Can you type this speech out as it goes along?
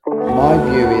My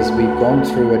view is we've gone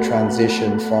through a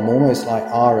transition from almost like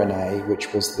RNA,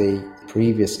 which was the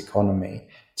previous economy,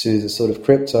 to the sort of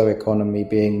crypto economy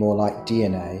being more like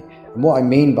DNA. And what I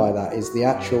mean by that is the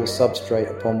actual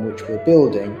substrate upon which we're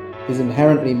building is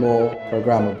inherently more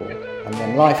programmable. And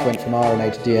when life went from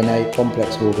RNA to DNA,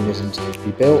 complex organisms could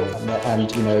be built, and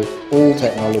all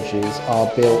technologies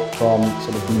are built from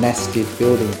sort of nested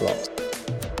building blocks.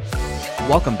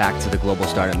 Welcome back to the Global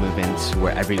Startup Movement,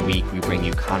 where every week we bring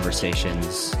you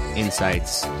conversations,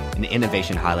 insights, and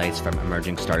innovation highlights from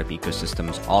emerging startup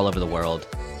ecosystems all over the world.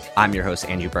 I'm your host,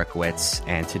 Andrew Berkowitz,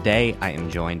 and today I am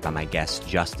joined by my guest,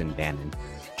 Justin Banon.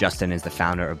 Justin is the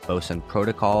founder of Boson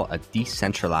Protocol, a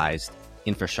decentralized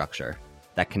infrastructure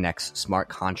that connects smart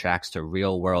contracts to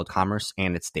real-world commerce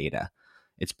and its data.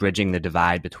 It's bridging the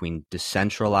divide between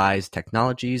decentralized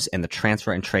technologies and the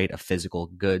transfer and trade of physical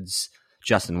goods.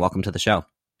 Justin, welcome to the show.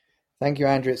 Thank you,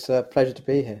 Andrew. It's a pleasure to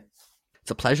be here. It's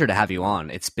a pleasure to have you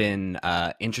on. It's been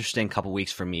an interesting couple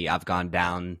weeks for me. I've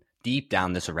gone deep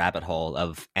down this rabbit hole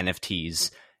of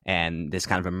NFTs and this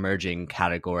kind of emerging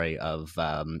category of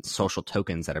social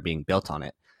tokens that are being built on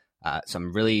it. So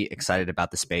I'm really excited about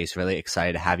the space, really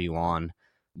excited to have you on.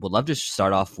 Would love to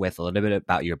start off with a little bit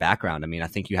about your background. I mean, I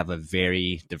think you have a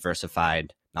very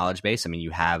diversified knowledge base. I mean, you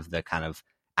have the kind of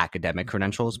academic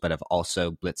credentials, but have also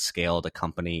blitz scaled a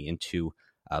company into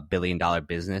a $1 billion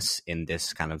business in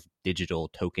this kind of digital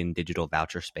token, digital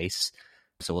voucher space.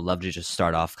 So we'd love to just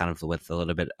start off kind of with a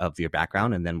little bit of your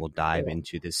background, and then we'll dive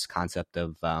into this concept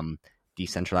of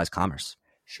decentralized commerce.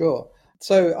 Sure.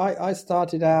 So I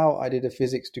started out, I did a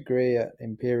physics degree at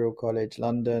Imperial College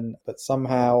London, but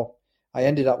somehow I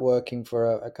ended up working for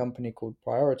a company called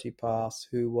Priority Pass,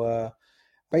 who were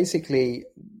basically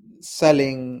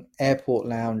selling airport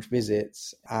lounge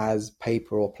visits as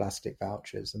paper or plastic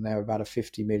vouchers. And they were about a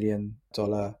 $50 million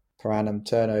per annum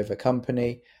turnover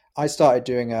company. I started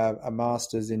doing a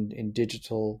master's in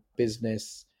digital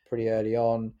business pretty early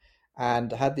on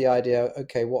and had the idea,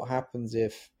 okay, what happens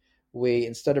if we,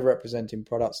 instead of representing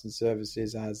products and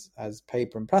services as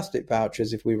paper and plastic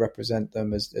vouchers, if we represent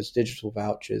them as digital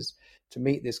vouchers to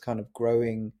meet this kind of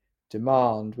growing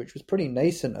demand, which was pretty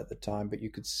nascent at the time, but you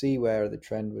could see where the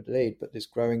trend would lead. But this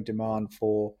growing demand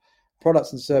for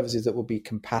products and services that would be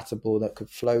compatible, that could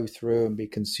flow through and be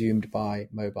consumed by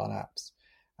mobile apps.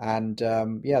 And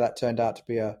that turned out to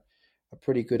be a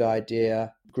pretty good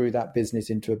idea. Grew that business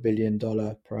into $1 billion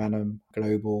per annum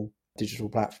global digital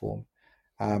platform,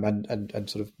 and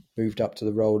sort of moved up to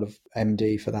the role of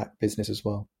MD for that business as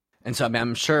well. And so, I mean,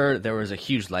 I'm sure there was a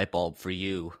huge light bulb for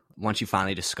you once you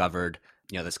finally discovered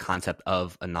this concept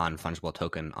of a non-fungible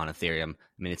token on Ethereum. I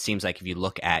mean, it seems like if you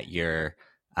look at your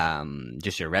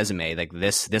just your resume, like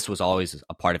this was always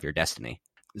a part of your destiny.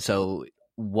 So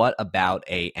what about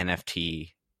a NFT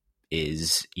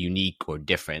is unique or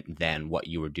different than what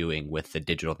you were doing with the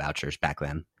digital vouchers back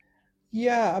then?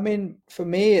 Yeah, I mean, for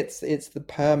me, it's the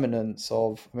permanence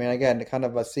of. I mean, again, kind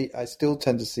of I still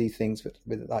tend to see things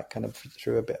with that kind of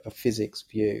through a bit of a physics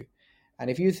view. And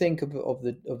if you think of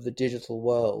the digital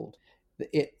world,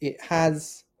 it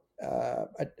has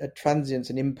a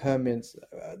transience and impermanence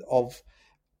of.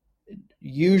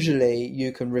 Usually,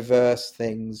 you can reverse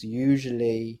things.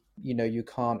 Usually, you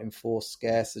can't enforce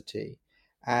scarcity,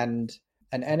 and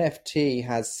an NFT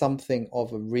has something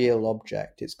of a real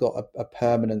object. It's got a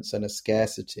permanence and a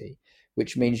scarcity,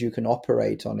 which means you can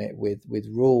operate on it with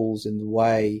rules in the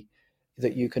way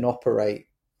that you can operate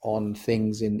on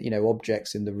things in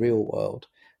objects in the real world,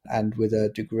 and with a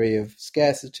degree of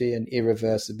scarcity and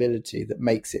irreversibility that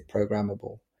makes it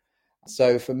programmable.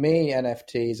 So for me,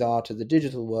 NFTs are to the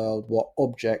digital world what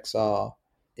objects are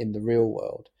in the real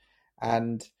world.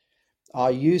 And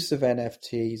our use of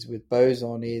NFTs with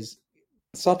Boson is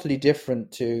subtly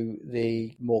different to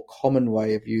the more common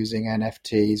way of using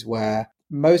NFTs, where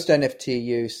most NFT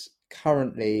use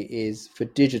currently is for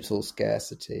digital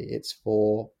scarcity. It's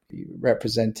for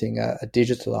representing a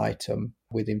digital item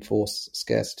with enforced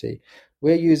scarcity.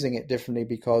 We're using it differently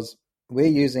because we're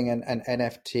using an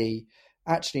NFT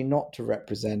actually not to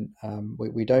represent,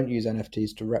 we don't use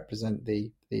NFTs to represent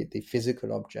the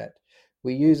physical object.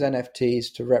 We use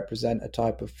NFTs to represent a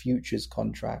type of futures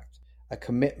contract, a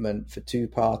commitment for two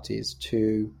parties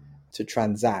to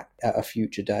transact at a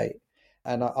future date.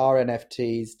 And our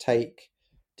NFTs take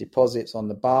deposits on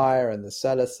the buyer and the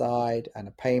seller side and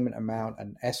a payment amount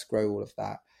and escrow all of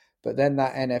that. But then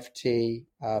that NFT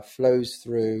flows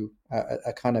through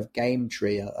a kind of game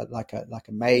tree, like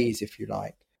a maze, if you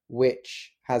like,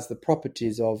 which has the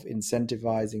properties of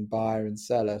incentivizing buyer and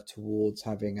seller towards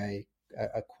having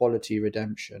a quality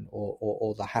redemption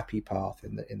or the happy path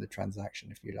in the transaction,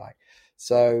 if you like.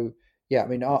 So yeah, I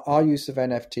mean, our use of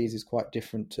NFTs is quite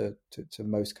different to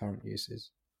most current uses.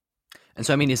 And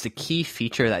so, I mean, is the key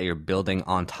feature that you're building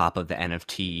on top of the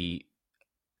NFT,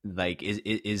 like,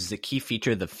 is the key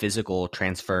feature the physical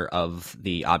transfer of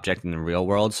the object in the real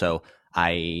world? So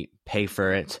I pay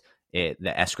for it,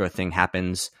 the escrow thing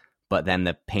happens, but then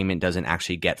the payment doesn't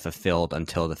actually get fulfilled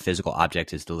until the physical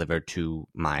object is delivered to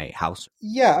my house?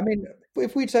 Yeah, I mean,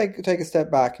 if we take a step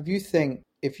back, if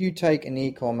you take an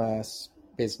e-commerce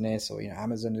business, or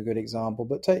Amazon is a good example,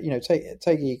 but take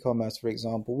e-commerce for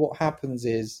example, what happens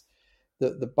is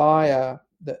that the buyer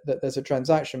that there's a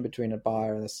transaction between a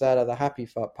buyer and a seller. The happy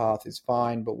path is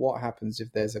fine, but what happens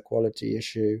if there's a quality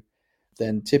issue?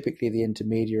 Then typically the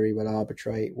intermediary will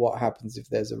arbitrate. What happens if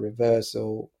there's a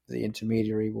reversal? The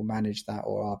intermediary will manage that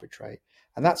or arbitrate.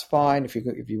 And that's fine if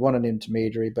you want an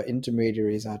intermediary, but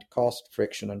intermediaries add cost,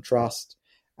 friction, and trust,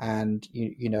 and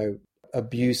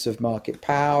abuse of market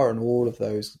power, and all of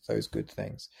those good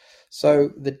things. So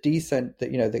the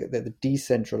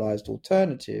decentralized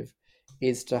alternative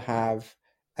is to have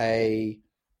a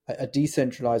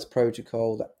decentralized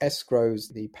protocol that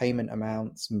escrows the payment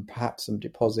amounts and perhaps some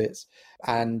deposits.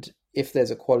 And if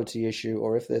there's a quality issue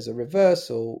or if there's a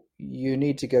reversal, you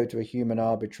need to go to a human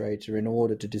arbitrator in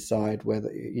order to decide whether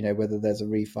there's a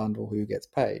refund or who gets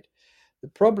paid. The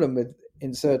problem with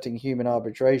inserting human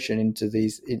arbitration into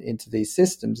these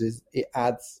systems is it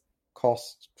adds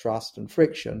cost, trust, and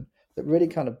friction that really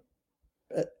kind of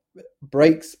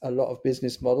breaks a lot of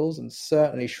business models and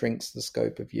certainly shrinks the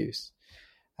scope of use.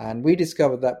 And we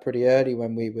discovered that pretty early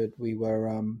when we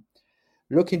were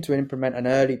looking to implement an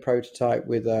early prototype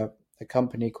with a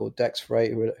company called Dex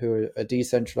Freight, who are a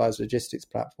decentralized logistics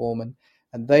platform,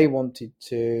 and they wanted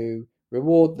to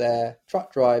reward their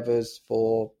truck drivers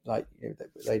for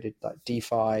they did like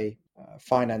DeFi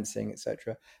financing,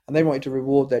 etc. And they wanted to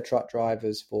reward their truck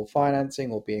drivers for financing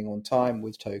or being on time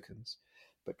with tokens.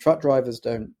 But truck drivers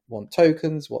don't want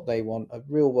tokens. What they want are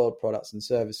real world products and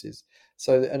services.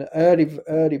 So an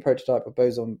early prototype of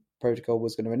Boson Protocol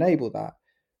was going to enable that.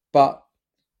 But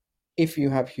if you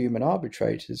have human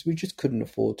arbitrators, we just couldn't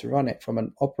afford to run it from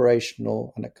an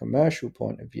operational and a commercial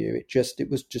point of view. It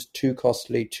was just too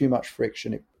costly, too much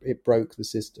friction. It broke the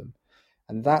system.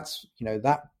 And that's,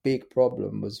 that big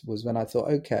problem was when I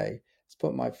thought, okay, let's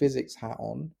put my physics hat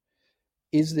on.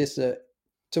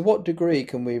 To what degree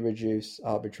can we reduce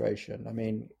arbitration? I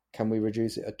mean, can we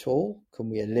reduce it at all? Can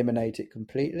we eliminate it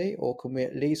completely? Or can we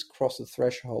at least cross a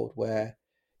threshold where,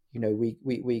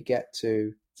 we get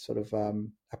to sort of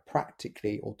a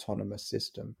practically autonomous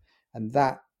system? And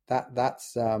that's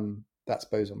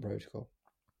Boson Protocol.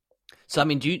 So, I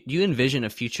mean, do you envision a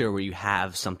future where you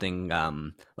have something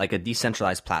like a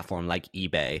decentralized platform like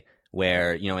eBay,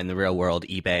 where, in the real world,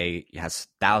 eBay has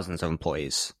thousands of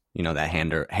employees, that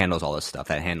handles all this stuff,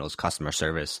 that handles customer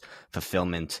service,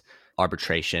 fulfillment,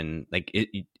 arbitration? Like,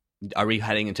 are we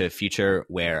heading into a future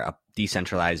where a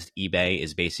decentralized eBay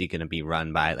is basically going to be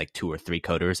run by like 2 or 3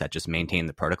 coders that just maintain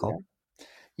the protocol?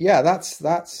 Yeah, that's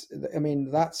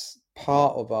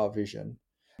part of our vision.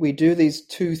 We do these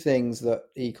 2 things that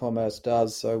e-commerce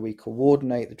does. So we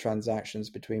coordinate the transactions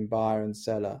between buyer and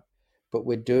seller, but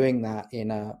we're doing that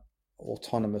in a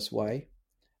autonomous way.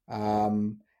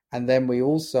 And then we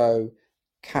also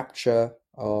capture,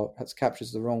 or perhaps capture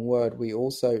is the wrong word, we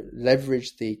also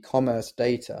leverage the commerce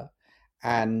data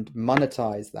and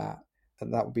monetize that.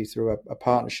 And that would be through a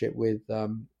partnership with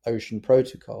Ocean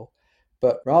Protocol.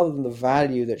 But rather than the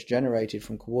value that's generated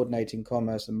from coordinating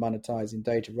commerce and monetizing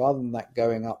data, rather than that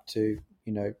going up to,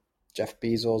 Jeff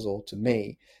Bezos or to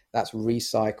me, that's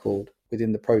recycled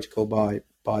within the protocol by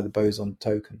the Boson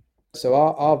token. So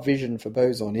our vision for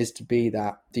Boson is to be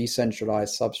that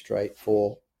decentralized substrate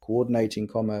for coordinating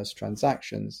commerce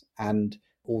transactions and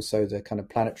also the kind of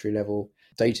planetary level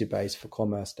database for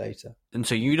commerce data. And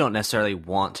so you don't necessarily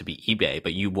want to be eBay,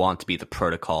 but you want to be the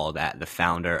protocol that the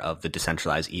founder of the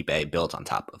decentralized eBay builds on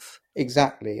top of.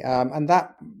 Exactly. And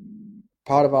that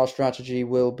part of our strategy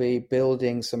will be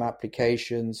building some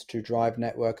applications to drive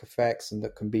network effects and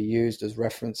that can be used as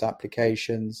reference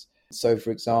applications. So,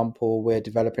 for example, we're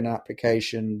developing an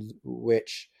application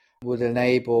which would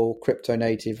enable crypto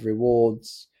native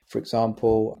rewards, for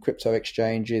example, crypto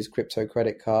exchanges, crypto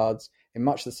credit cards, in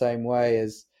much the same way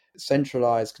as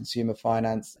centralized consumer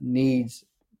finance needs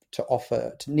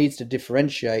to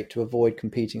differentiate to avoid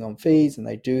competing on fees. And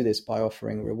they do this by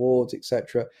offering rewards,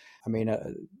 etc. I mean,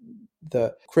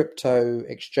 the crypto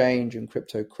exchange and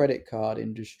crypto credit card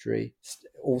industry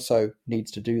also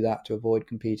needs to do that to avoid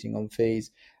competing on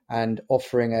fees. And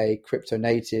offering a crypto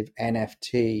native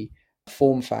NFT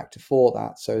form factor for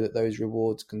that so that those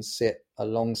rewards can sit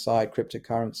alongside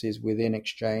cryptocurrencies within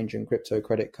exchange and crypto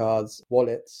credit cards,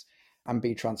 wallets, and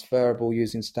be transferable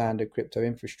using standard crypto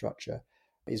infrastructure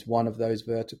is one of those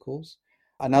verticals.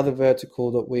 Another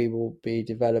vertical that we will be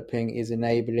developing is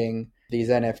enabling these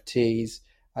NFTs.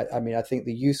 I think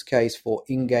the use case for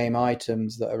in-game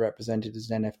items that are represented as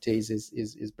NFTs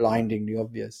is blindingly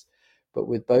obvious. But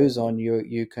with Boson,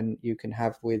 you can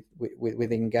have with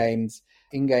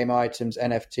in-game items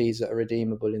NFTs that are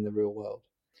redeemable in the real world.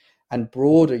 And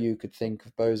broader, you could think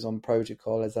of Boson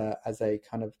Protocol as a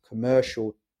kind of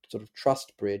commercial sort of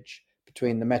trust bridge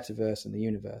between the metaverse and the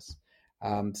universe.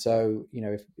 So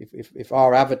if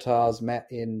our avatars met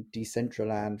in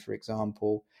Decentralized, for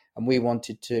example, and we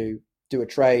wanted to do a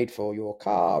trade for your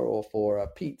car or for a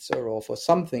pizza or for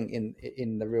something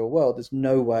in the real world, there's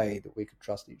no way that we could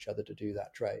trust each other to do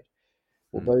that trade.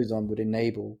 Well, Boson would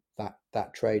enable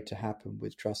that trade to happen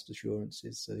with trust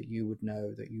assurances so that you would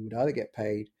know that you would either get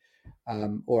paid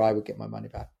or I would get my money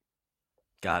back.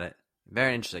 Got it.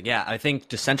 Very interesting. Yeah, I think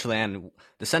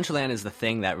Decentraland is the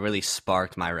thing that really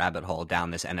sparked my rabbit hole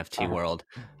down this NFT world.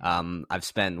 I've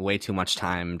spent way too much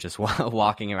time just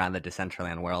walking around the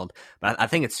Decentraland world, but I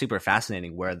think it's super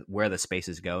fascinating where the space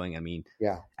is going. I mean,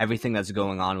 everything that's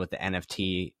going on with the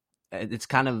NFT, it's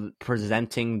kind of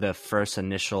presenting the first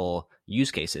initial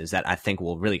use cases that I think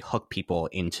will really hook people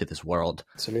into this world.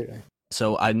 Absolutely.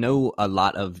 So I know a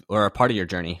part of your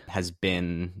journey has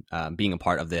been being a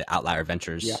part of the Outlier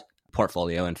Ventures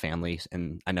portfolio and family.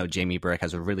 And I know Jamie Burke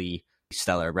has a really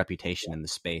stellar reputation in the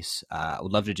space. I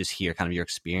would love to just hear kind of your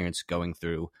experience going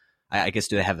through, I guess,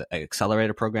 do they have an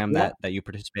accelerator program that you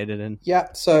participated in?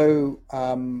 Yeah. So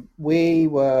we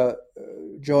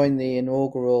joined the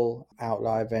inaugural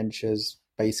Outlier Ventures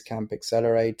Basecamp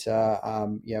Accelerator.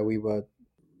 We were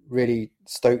really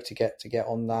stoked to get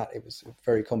on that. It was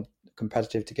very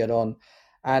competitive to get on.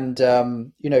 And,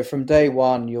 from day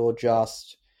one, you're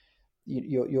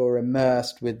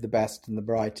immersed with the best and the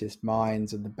brightest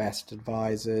minds and the best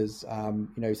advisors,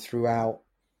 throughout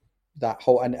that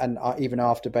whole, and even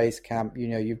after Basecamp,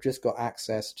 you've just got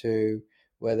access to,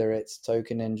 whether it's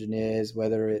token engineers,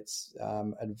 whether it's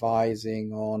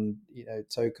advising on,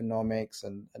 tokenomics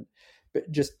and but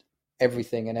just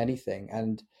everything and anything.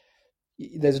 And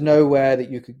there's nowhere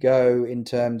that you could go in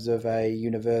terms of a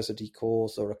university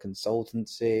course or a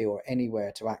consultancy or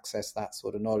anywhere to access that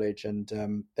sort of knowledge. And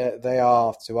they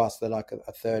are, to us, they're like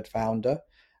a third founder.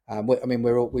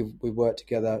 We've worked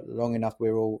together long enough.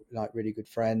 We're all like really good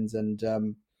friends,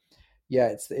 and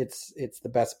it's the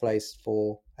best place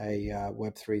for a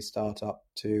Web3 startup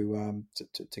to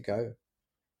go.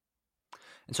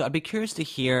 And so I'd be curious to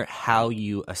hear how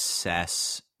you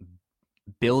assess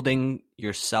building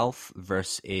yourself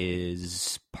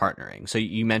versus partnering. So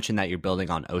you mentioned that you're building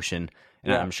on Ocean,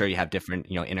 and I'm sure you have different,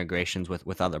 integrations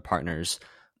with other partners.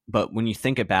 But when you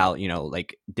think about,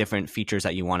 like different features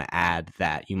that you want to add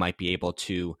that you might be able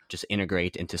to just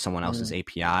integrate into someone else's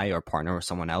API or partner with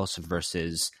someone else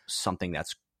versus something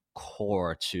that's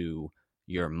core to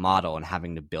your model and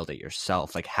having to build it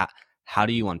yourself, like how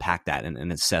do you unpack that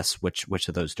and assess which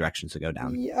of those directions to go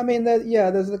down?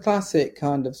 There's the classic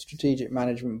kind of strategic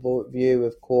management view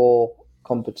of core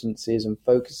competencies and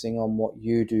focusing on what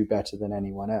you do better than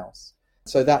anyone else.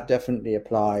 So that definitely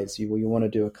applies. You want to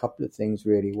do a couple of things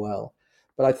really well.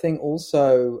 But I think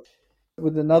also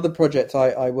with another project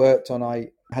I worked on,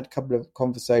 I had a couple of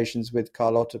conversations with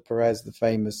Carlota Perez, the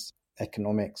famous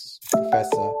economics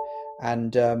professor.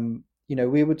 And,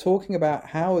 we were talking about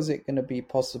how is it going to be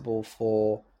possible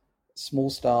for small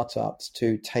startups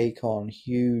to take on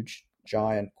huge,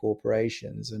 giant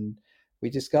corporations. And we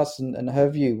discussed, and her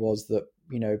view was that,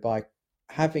 by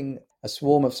having a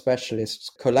swarm of specialists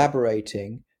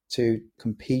collaborating to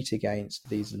compete against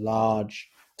these large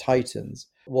titans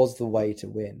was the way to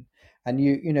win. And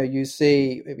you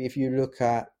see, if you look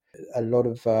at a lot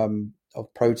of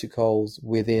protocols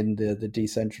within the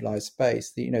decentralized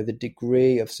space, the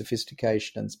degree of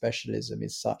sophistication and specialism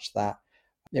is such that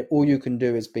all you can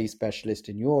do is be specialist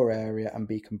in your area and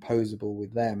be composable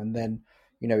with them. And then,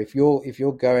 if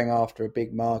you're going after a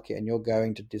big market and you're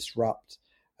going to disrupt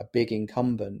a big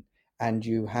incumbent, and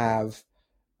you have,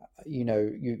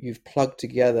 you've plugged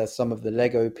together some of the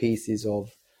Lego pieces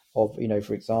of,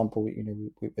 for example,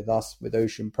 with us, with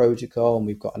Ocean Protocol, and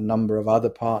we've got a number of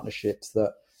other partnerships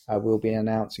that we'll be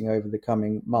announcing over the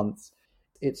coming months.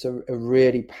 It's a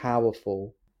really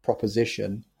powerful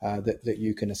proposition that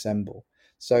you can assemble.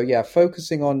 So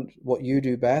focusing on what you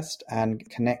do best and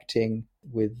connecting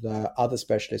with other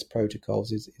specialist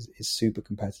protocols is super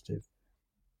competitive.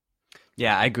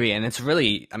 Yeah, I agree. And it's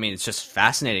really, I mean, it's just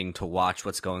fascinating to watch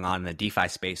what's going on in the DeFi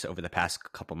space over the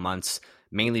past couple months,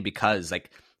 mainly because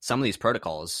like some of these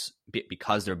protocols,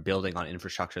 because they're building on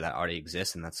infrastructure that already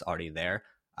exists and that's already there.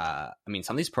 I mean,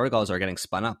 some of these protocols are getting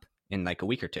spun up in like a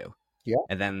week or two. Yeah,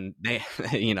 And then they,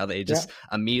 they yeah, just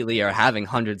immediately are having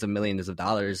hundreds of millions of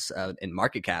dollars in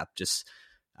market cap. Just,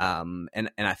 and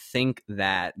I think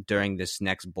that during this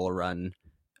next bull run,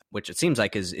 which it seems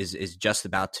like is just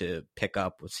about to pick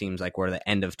up. It seems like we're at the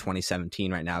end of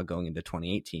 2017 right now, going into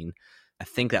 2018. I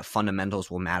think that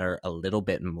fundamentals will matter a little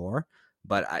bit more,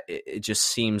 but it just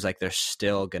seems like there's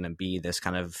still going to be this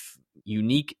kind of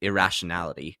unique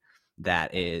irrationality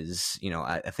that is,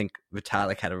 I think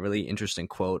Vitalik had a really interesting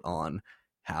quote on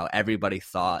how everybody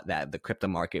thought that the crypto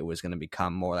market was going to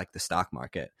become more like the stock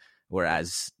market.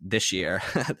 Whereas this year,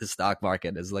 the stock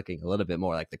market is looking a little bit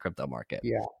more like the crypto market.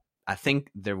 yeah. I think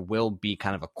there will be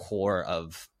kind of a core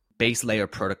of base layer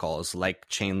protocols like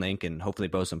Chainlink and hopefully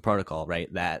Boson Protocol,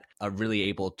 right, that are really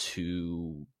able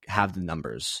to have the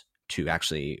numbers to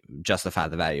actually justify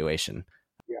the valuation.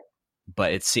 Yeah.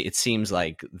 But it seems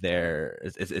like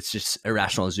it's just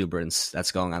irrational exuberance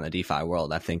that's going on in the DeFi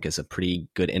world. I think is a pretty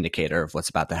good indicator of what's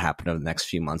about to happen over the next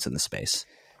few months in the space.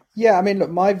 Yeah, I mean,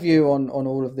 look, my view on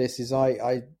all of this is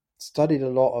I studied a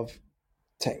lot of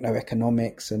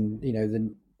techno-economics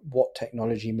and, what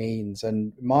technology means.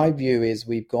 And my view is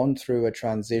we've gone through a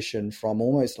transition from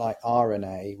almost like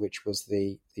RNA, which was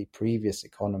the previous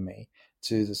economy,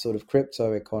 to the sort of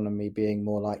crypto economy being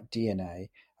more like DNA.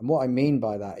 And what I mean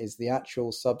by that is the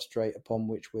actual substrate upon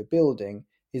which we're building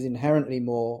is inherently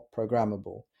more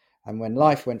programmable. And when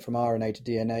life went from RNA to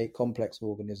DNA, complex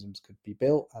organisms could be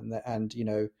built,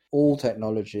 and all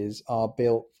technologies are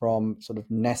built from sort of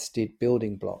nested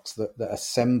building blocks that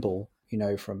assemble,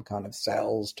 from kind of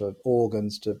cells to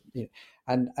organs to,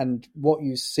 and what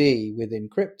you see within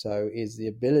crypto is the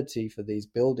ability for these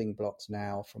building blocks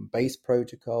now from base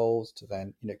protocols to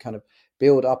then, kind of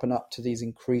build up and up to these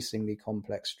increasingly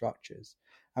complex structures.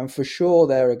 And for sure,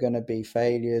 there are going to be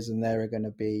failures and there are going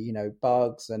to be,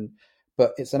 bugs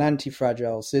but it's an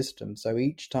anti-fragile system. So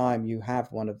each time you have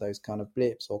one of those kind of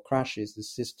blips or crashes, the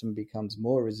system becomes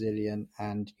more resilient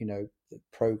and, the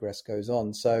progress goes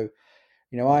on. So,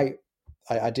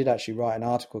 I did actually write an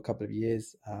article a couple of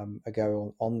years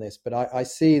ago on this, but I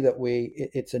see that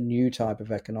it's a new type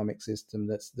of economic system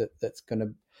that's going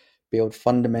to build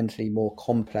fundamentally more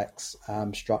complex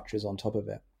structures on top of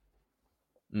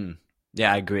it.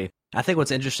 Yeah, I agree. I think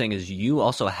what's interesting is you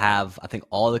also have, I think,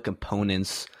 all the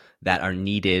components that are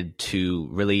needed to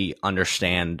really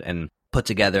understand and put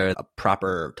together a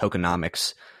proper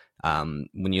tokenomics.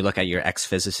 When you look at your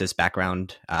ex-physicist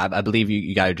background, I believe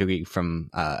you got a degree from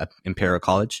Imperial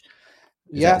College.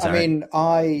 Is that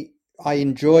right? I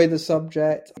enjoy the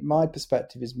subject. My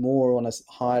perspective is more on a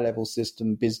high-level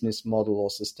system business model or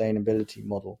sustainability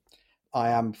model. I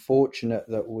am fortunate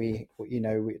that we've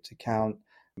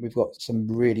got some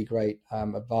really great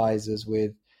advisors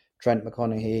with Trent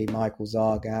McConaughey, Michael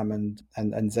Zargam,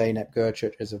 and Zeynep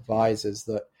Gerchuk as advisors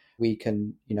that we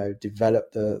can,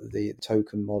 develop the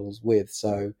token models with.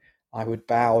 So I would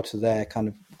bow to their kind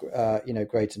of,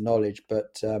 greater knowledge.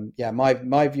 But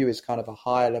my view is kind of a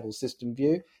higher level system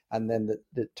view. And then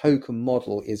the token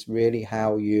model is really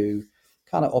how you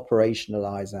kind of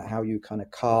operationalize that, how you kind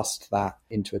of cast that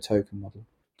into a token model.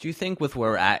 Do you think with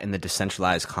where we're at in the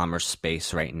decentralized commerce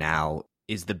space right now,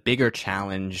 is the bigger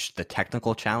challenge the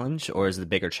technical challenge, or is the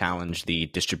bigger challenge the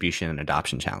distribution and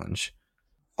adoption challenge?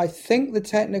 I think the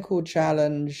technical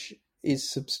challenge is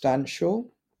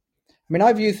substantial. I mean,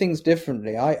 I view things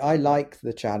differently. I like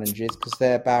the challenges because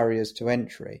they're barriers to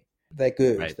entry. They're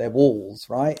good. Right. They're walls,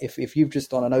 right? If you've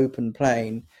just on an open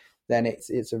plane, then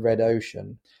it's a red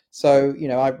ocean. So,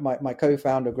 my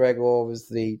co-founder Gregor was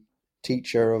the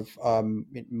teacher of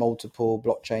multiple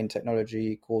blockchain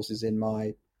technology courses in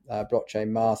my blockchain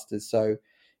masters. So,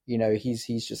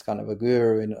 he's just kind of a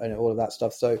guru and all of that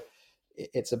stuff. So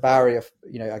it's a barrier,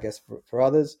 I guess for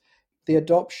others. The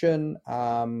adoption,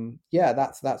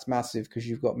 that's massive because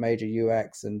you've got major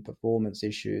UX and performance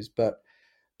issues. But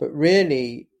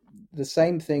really, the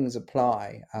same things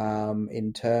apply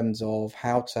in terms of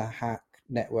how to hack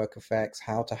network effects,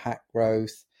 how to hack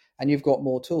growth, and you've got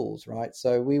more tools, right?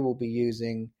 So we will be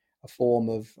using a form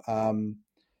of,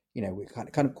 we're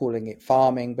kind of calling it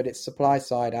farming, but it's supply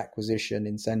side acquisition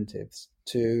incentives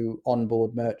to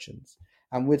onboard merchants.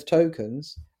 And with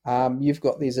tokens, you've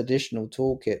got these additional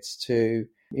toolkits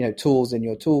tools in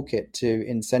your toolkit to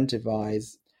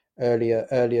incentivize early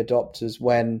adopters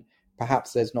when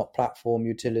perhaps there's not platform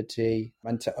utility,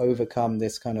 and to overcome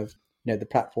this kind of, the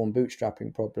platform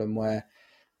bootstrapping problem where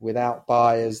without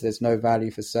buyers, there's no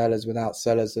value for sellers. Without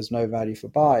sellers, there's no value for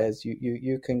buyers.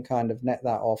 You can kind of net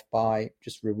that off by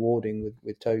just rewarding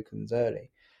with tokens early.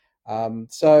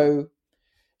 So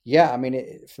yeah, I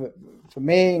mean, for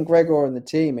me and Gregor and the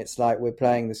team, it's like we're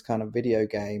playing this kind of video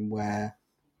game where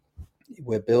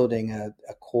we're building a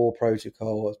core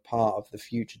protocol as part of the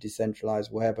future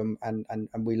decentralized web, and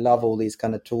we love all these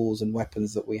kind of tools and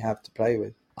weapons that we have to play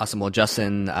with. Awesome. Well,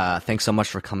 Justin, thanks so much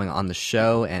for coming on the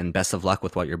show, and best of luck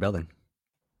with what you're building.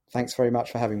 Thanks very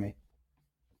much for having me.